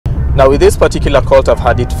Now with this particular Colt, I've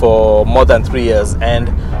had it for more than 3 years, and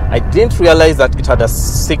I didn't realize that it had a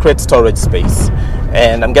secret storage space.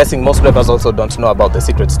 And I'm guessing most drivers also don't know about the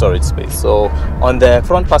secret storage space. So on the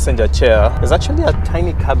front passenger chair, there's actually a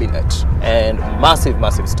tiny cabinet and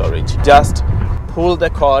massive storage. Just pull the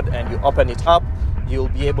cord and you open it up, you'll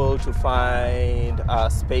be able to find a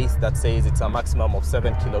space that says it's a maximum of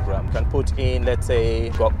 7 kilograms. You can put in, let's say,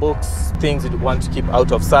 got books, things you want to keep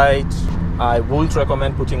out of sight. I would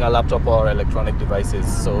recommend putting a laptop or electronic devices.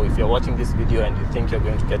 So if you're watching this video and you think you're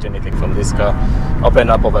going to get anything from this car, open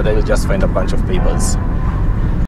up over there, you'll just find a bunch of papers.